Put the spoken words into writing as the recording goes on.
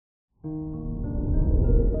Good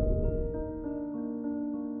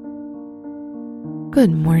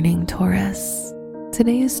morning, Taurus.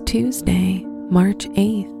 Today is Tuesday, March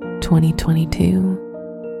 8th,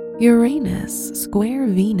 2022. Uranus square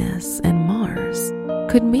Venus and Mars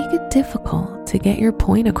could make it difficult to get your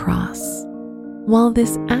point across. While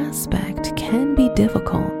this aspect can be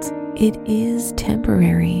difficult, it is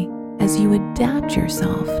temporary as you adapt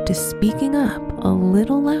yourself to speaking up a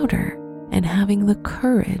little louder and having the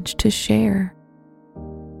courage to share.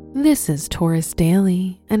 This is Taurus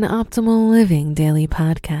Daily, an optimal living daily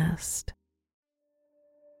podcast.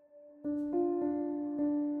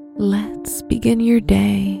 Let's begin your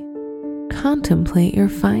day. Contemplate your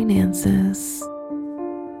finances.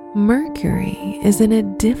 Mercury is in a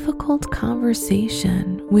difficult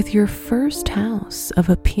conversation with your first house of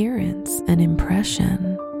appearance and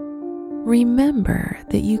impression. Remember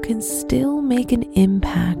that you can still make an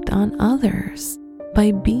impact on others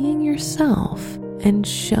by being yourself and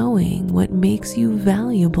showing what makes you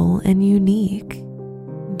valuable and unique.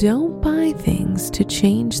 Don't buy things to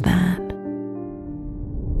change that.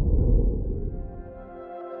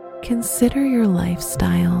 Consider your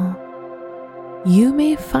lifestyle. You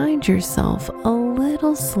may find yourself a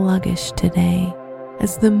little sluggish today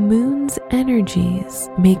as the moon's energies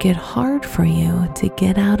make it hard for you to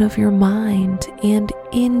get out of your mind and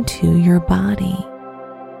into your body.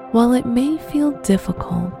 While it may feel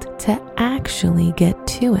difficult to actually get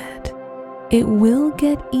to it, it will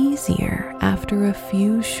get easier after a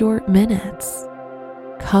few short minutes.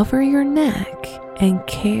 Cover your neck and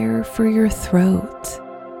care for your throat.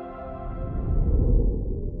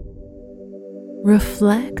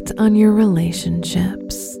 Reflect on your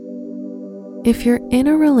relationships. If you're in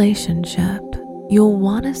a relationship, you'll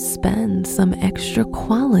want to spend some extra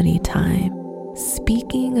quality time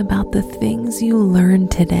speaking about the things you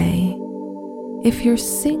learned today. If you're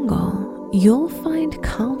single, you'll find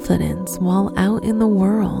confidence while out in the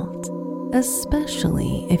world,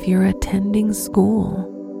 especially if you're attending school.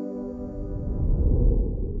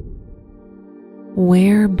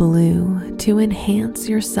 Wear blue to enhance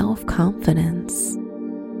your self-confidence.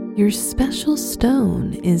 Your special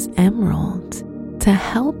stone is emerald to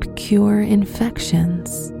help cure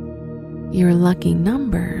infections. Your lucky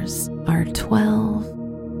numbers are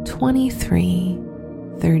 12, 23,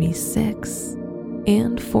 36,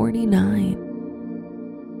 and 49.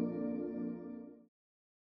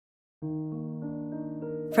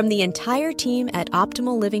 From the entire team at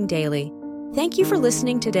Optimal Living Daily, thank you for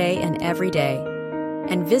listening today and every day.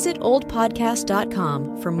 And visit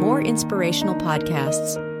oldpodcast.com for more inspirational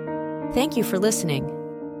podcasts. Thank you for listening.